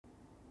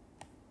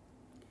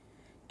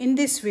In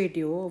this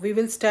video, we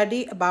will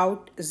study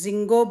about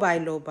Ginkgo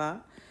biloba.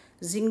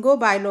 Ginkgo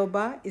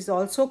biloba is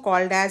also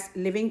called as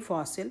living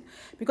fossil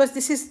because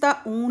this is the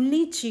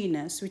only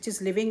genus which is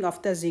living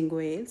of the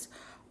Ginkgoales.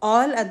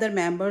 All other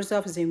members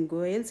of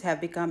Ginkgoales have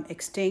become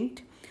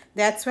extinct.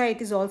 That's why it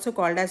is also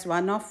called as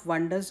one of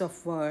wonders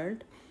of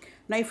world.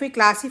 Now, if we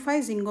classify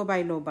Ginkgo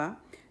biloba,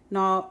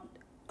 now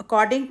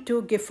according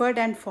to Gifford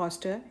and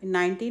Foster in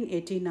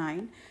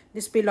 1989,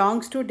 this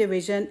belongs to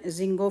division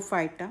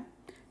Zyngophyta,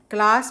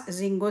 class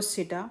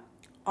Zyngosida,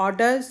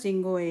 order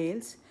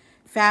Ginkgoales,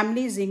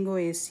 family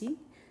Zynggoaceae,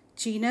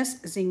 genus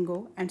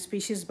Ginkgo, and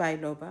species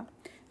biloba.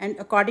 And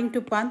according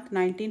to Pant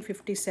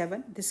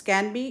 1957, this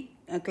can be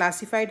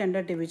classified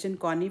under division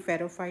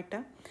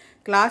Coniferophyta,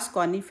 class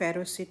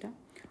Coniferocida,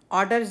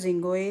 order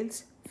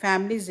Ginkgoales,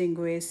 family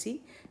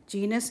Zynggoaceae,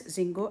 genus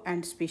Ginkgo,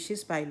 and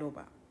species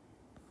biloba.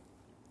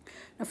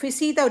 Now, if we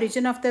see the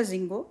origin of the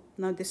Ginkgo,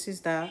 now this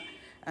is the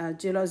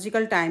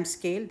geological time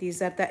scale. These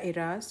are the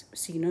eras: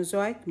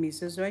 Cenozoic,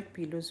 Mesozoic,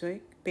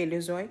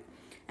 Paleozoic,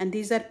 and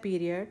these are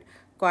period: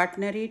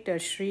 Quaternary,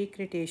 Tertiary,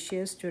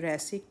 Cretaceous,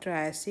 Jurassic,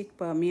 Triassic,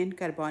 Permian,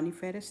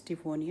 Carboniferous,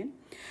 Devonian.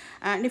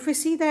 And if we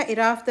see the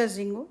era of the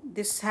Ginkgo,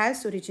 this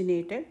has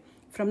originated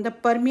from the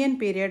Permian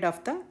period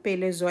of the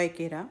Paleozoic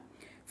era,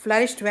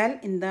 flourished well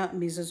in the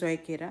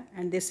Mesozoic era,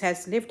 and this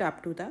has lived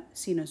up to the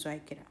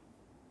Cenozoic era.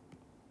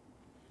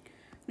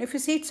 Now, if you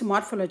see its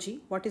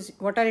morphology,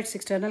 what are its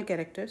external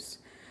characters?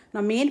 Now,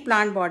 main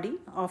plant body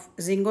of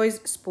Ginkgo is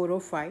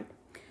sporophyte,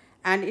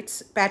 and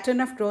its pattern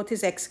of growth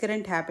is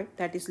excurrent habit,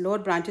 that is lower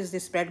branches they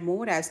spread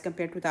more as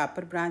compared to the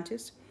upper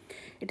branches.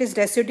 It is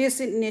deciduous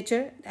in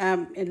nature.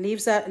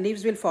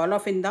 Leaves will fall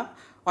off in the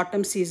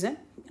autumn season.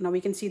 Now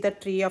we can see the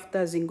tree of the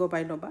Ginkgo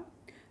biloba.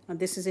 Now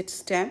this is its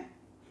stem,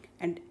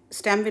 and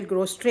stem will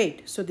grow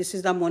straight. So this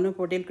is the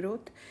monopodial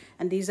growth,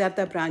 and these are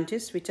the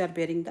branches which are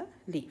bearing the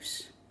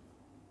leaves.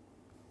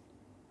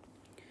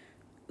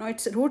 Now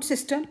its root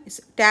system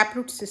is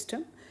taproot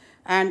system,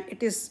 and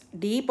it is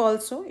deep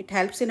also. It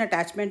helps in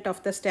attachment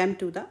of the stem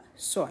to the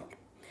soil.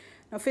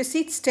 Now if you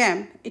see its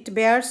stem, it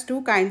bears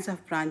two kinds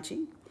of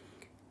branching.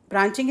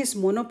 Branching is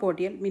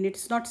monopodial, meaning it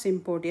is not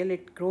sympodial.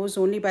 It grows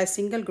only by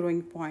single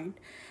growing point,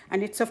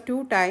 and it's of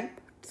two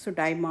types, so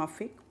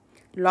dimorphic: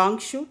 long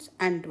shoots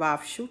and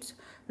dwarf shoots.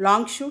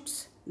 Long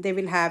shoots, they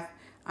will have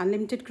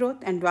unlimited growth,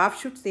 and dwarf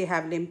shoots, they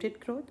have limited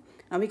growth.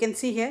 Now we can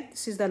see here,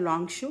 this is the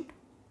long shoot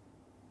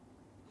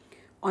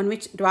on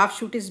which dwarf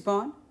shoot is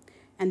born,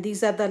 and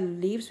these are the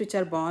leaves which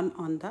are born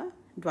on the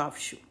dwarf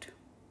shoot.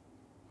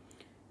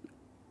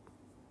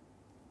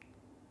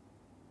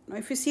 Now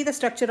if you see the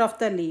structure of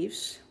the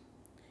leaves,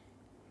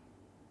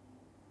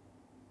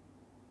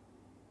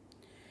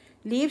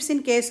 leaves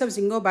in case of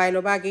Ginkgo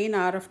biloba again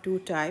are of two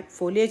types: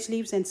 foliage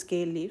leaves and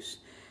scale leaves.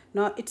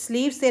 Now its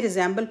leaves, they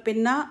resemble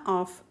pinna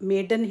of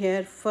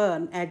maidenhair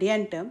fern,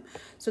 adiantum,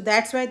 so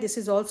that's why this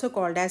is also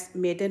called as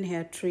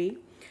maidenhair tree.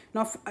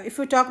 Now if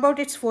we talk about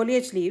its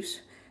foliage leaves,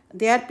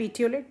 they are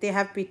petiolate, they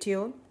have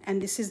petiole, and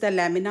this is the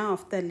lamina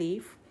of the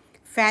leaf.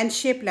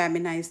 Fan-shaped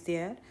lamina is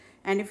there,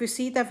 and if you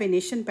see the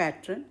venation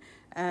pattern,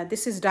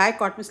 this is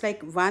dichotomous,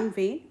 like one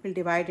vein will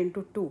divide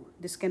into two.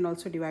 This can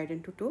also divide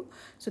into two.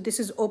 So this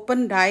is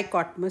open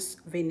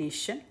dichotomous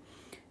venation.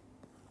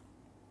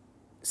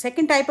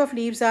 Second type of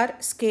leaves are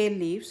scale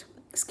leaves.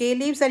 Scale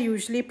leaves are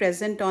usually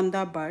present on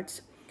the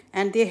buds,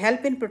 and they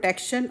help in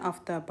protection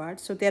of the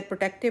buds. So they are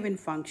protective in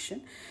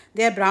function.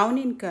 They are brown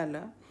in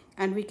color,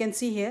 and we can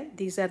see here,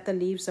 these are the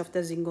leaves of the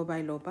Ginkgo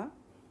biloba.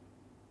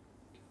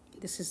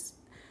 This is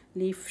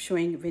leaf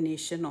showing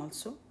venation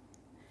also.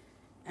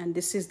 And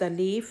this is the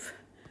leaf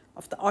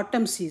of the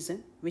autumn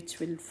season,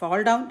 which will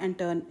fall down and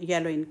turn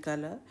yellow in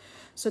color.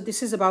 So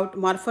this is about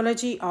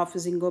morphology of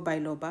Ginkgo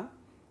biloba.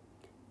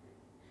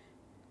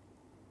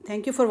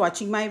 Thank you for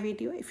watching my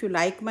video. If you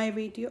like my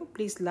video,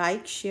 please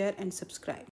like, share, and subscribe.